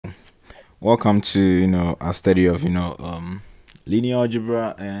Welcome to our study of linear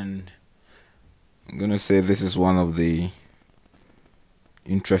algebra, and I'm gonna say this is one of the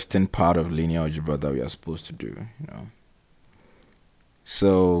interesting part of linear algebra that we are supposed to do.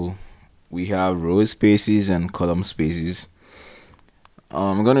 So we have row spaces and column spaces.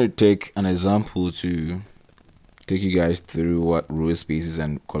 I'm gonna take an example to take you guys through what row spaces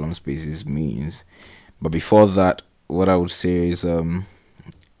and column spaces means. But before that, what I would say is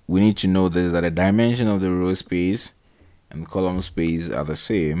we need to know this, that the dimension of the row space and column space are the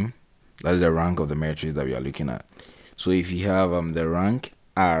same. That is the rank of the matrix that we are looking at. So if you have the rank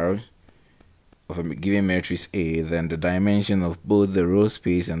R of a given matrix A, then the dimension of both the row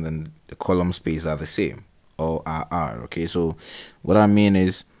space and then the column space are the same, or are R. Okay, so what I mean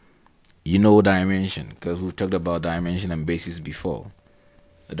is, dimension, because we've talked about dimension and basis before.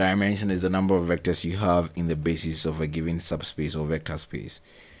 The dimension is the number of vectors you have in the basis of a given subspace or vector space.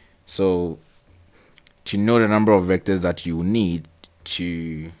 So to know the number of vectors that you need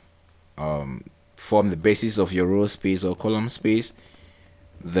to form the basis of your row space or column space,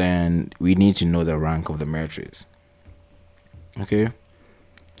 then we need to know the rank of the matrix. Okay,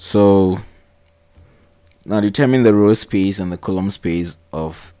 so now determine the row space and the column space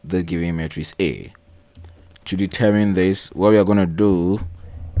of the given matrix A. To determine this, what we are going to do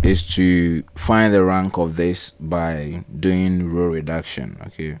is to find the rank of this by doing row reduction.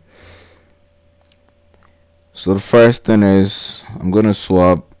 Okay, so the first thing is I'm going to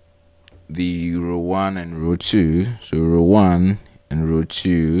swap the row 1 and row 2. So row 1 and row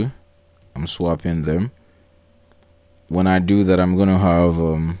 2, I'm swapping them. When I do that, I'm going to have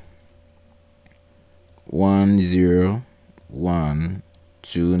 1 0 1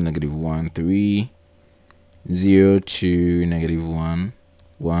 2 -1 3 0 2 -1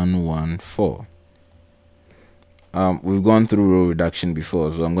 1 1 4. We've gone through row reduction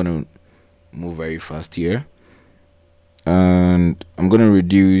before, so I'm going to move very fast here, and I'm going to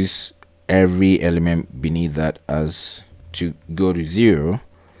reduce every element beneath that as to go to 0.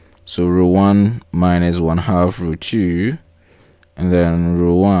 So row 1 minus 1/2 row 2, and then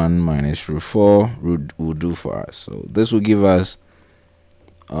row 1 minus row 4 will do for us. So this will give us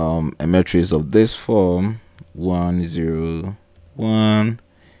a matrix of this form: 1 0 1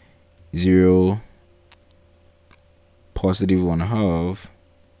 0 positive 1/2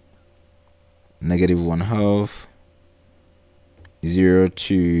 negative 1/2 0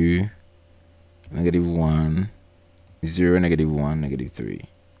 2 -1 0 -1 -3.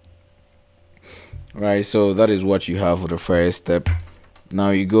 Right, so that is what you have for the first step. Now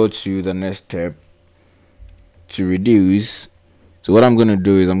you go to the next step to reduce. So what I'm going to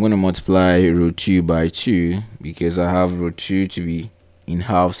do is I'm going to multiply row 2 by 2, because I have row 2 to be in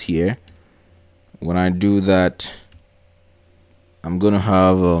halves here. When I do that, I'm going to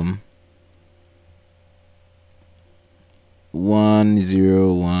have 1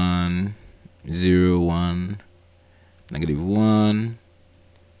 0 1 0 1 -1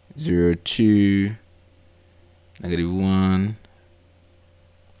 0 2 -1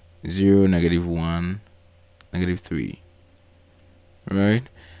 0 -1 -3. Right,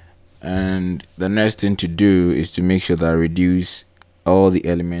 and the next thing to do is to make sure that I reduce all the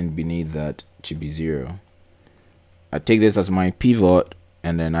elements beneath that to be 0. I take this as my pivot,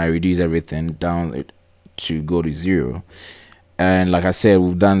 and then I reduce everything down it to go to 0. And like I said,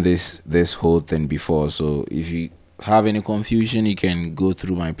 we've done this whole thing before, so if you have any confusion, you can go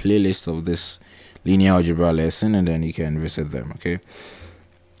through my playlist of this linear algebra lesson, and then you can visit them. Okay,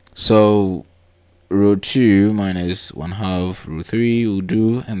 so row 2 minus 1/2 row 3 will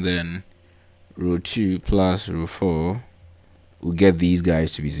do, and then row 2 plus row 4 will get these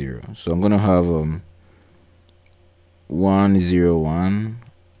guys to be 0. So I'm going to have 1 0 1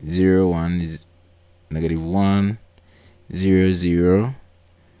 0 1 -1 0 0,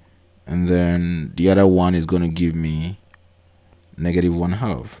 and then the other one is going to give me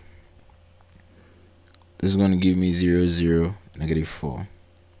 -1/2. This is going to give me 0 0 -4.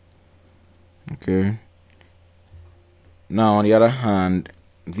 Okay, now on the other hand,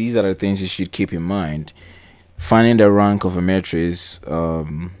 these are the things you should keep in mind. Finding the rank of a matrix,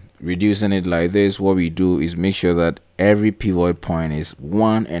 reducing it like this, what we do is make sure that every pivot point is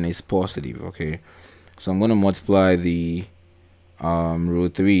 1 and is positive. Okay, so I'm going to multiply the row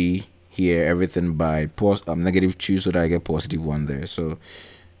 3 here, everything by -2, so that I get +1 there. So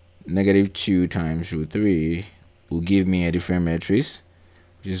 -2 times row 3 will give me a different matrix,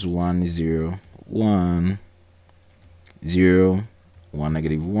 which is 1 0 1 0 1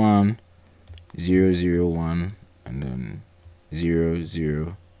 -1 0 0 1, and then 0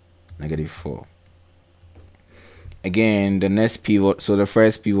 0 -4. again, the next pivot, so the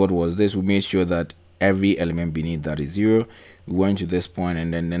first pivot was this. We made sure that every element beneath that is 0. We went to this point,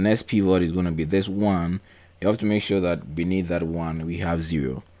 and then the next pivot is going to be this 1. You have to make sure that beneath that 1 we have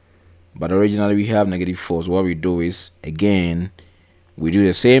 0, but originally we have -4. So what we do is, again, we do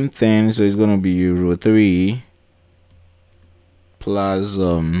the same thing. So it's going to be row 3 plus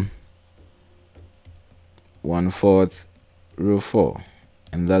 1/4 row 4,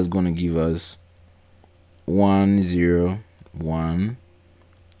 and that's going to give us 1 0 1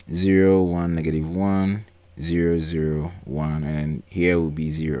 0 1 -1 0 0 1, and here will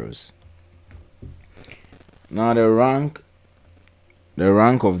be zeros. Now the rank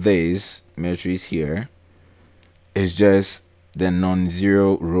of this matrix here is just the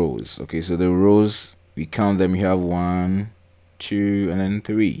non-zero rows. Okay, so the rows, we count them, you have 1 2 and then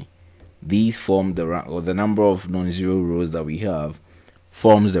 3. These form the rank, or the number of non-zero rows that we have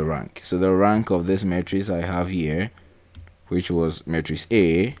forms the rank. So the rank of this matrix I have here, which was matrix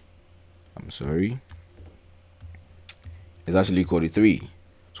A, is actually equal to 3.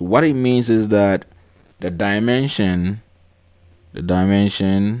 So what it means is that the dimension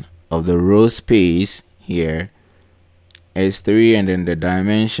of the row space here is 3, and then the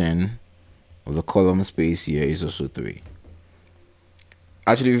dimension of the column space here is also 3.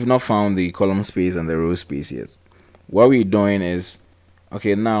 Actually, we've not found the column space and the row space yet. What we're doing is,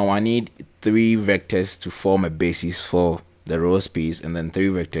 okay, now I need 3 vectors to form a basis for the row space, and then 3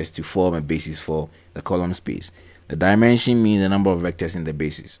 vectors to form a basis for the column space. The dimension means the number of vectors in the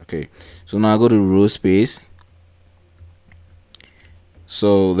basis. Okay, so now I go to row space.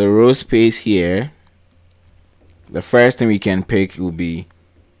 So the row space here, the first thing we can pick will be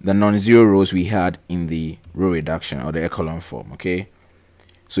the non-zero rows we had in the row reduction or the echelon form. Okay,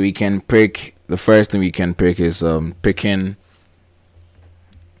 so we can pick, the first thing we can pick is we can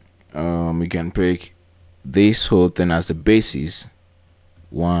pick this whole thing as the basis.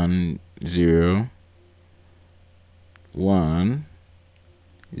 1 0 1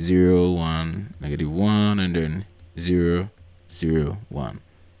 0 1 -1, and then 0 0 1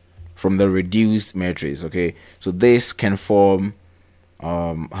 from the reduced matrix. Okay, so this can form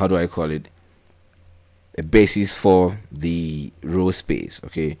how do I call it, a basis for the row space.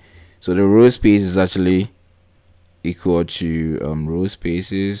 Okay, so the row space is actually equal to row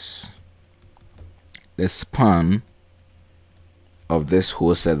spaces, the span of this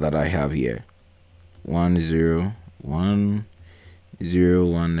whole set that I have here, 1 0 1 0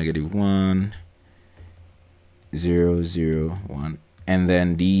 1 -1 0 0 1, and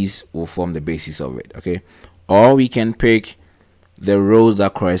then these will form the basis of it. Okay, or we can pick the rows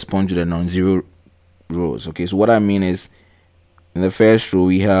that correspond to the non-zero rows. Okay, so what I mean is, in the first row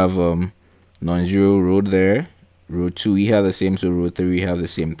we have non-zero row there, row 2 we have the same, so row 3 we have the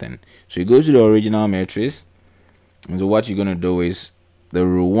same thing. So you go to the original matrix, and so what you're going to do is, the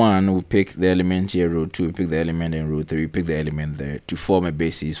row 1 will pick the element here, row 2 will pick the element, and row 3 will pick the element there to form a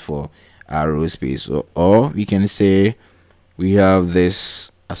basis for our row space. Or we can say we have this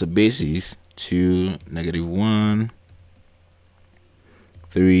as a basis, 2 -1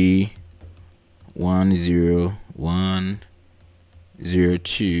 3 1 0 1 0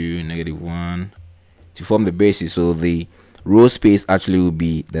 2 -1 to form the basis. So the row space actually will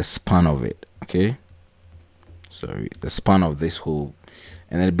be the span of it. Okay, sorry, the span of this whole,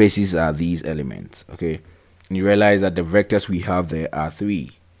 and then the basis are these elements. Okay, and you realize that the vectors we have there are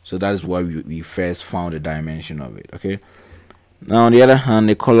 3, so that is why we first found the dimension of it. Okay, now on the other hand,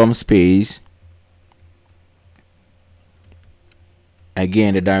 the column space,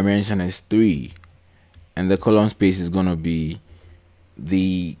 again the dimension is 3, and the column space is going to be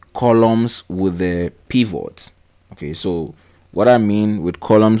the columns with the pivots. Okay, so what I mean with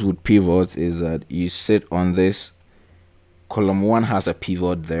columns with pivots is that you sit on this, column 1 has a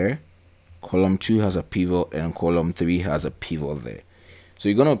pivot there, column 2 has a pivot, and column 3 has a pivot there. So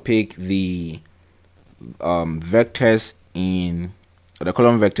you're going to pick the vectors in the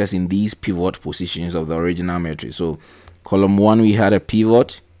column vectors in these pivot positions of the original matrix. So column 1 we had a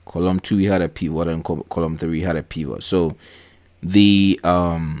pivot, column 2 we had a pivot, and column 3 we had a pivot. So the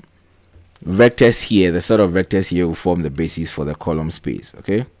vectors here, the set of vectors here, will form the basis for the column space.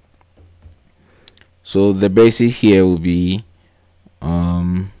 Okay, so the basis here will be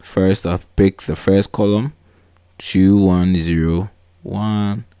first I'll pick the first column, 2 1 0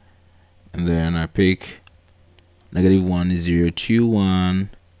 1, and then I pick -1 0 2 1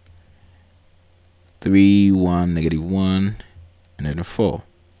 3 1 -1, and then a 4.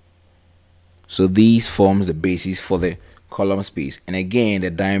 So these forms the basis for the column space, and again the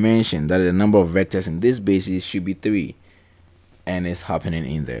dimension, that is the number of vectors in this basis, should be 3, and it's happening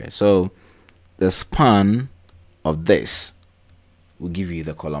in there. So the span of this will give you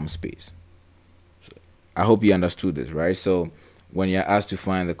the column space. So I hope you understood this, right? So when you're asked to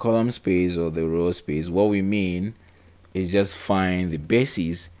find the column space or the row space, what we mean is just find the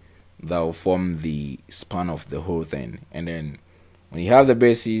bases that will form the span of the whole thing, and then when you have the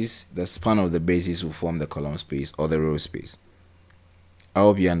bases, the span of the bases will form the column space or the row space. I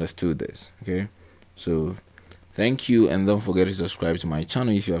hope you understood this. Okay, so thank you, and don't forget to subscribe to my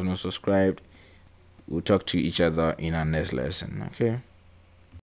channel if you have not subscribed. We'll talk to each other in our next lesson. Okay.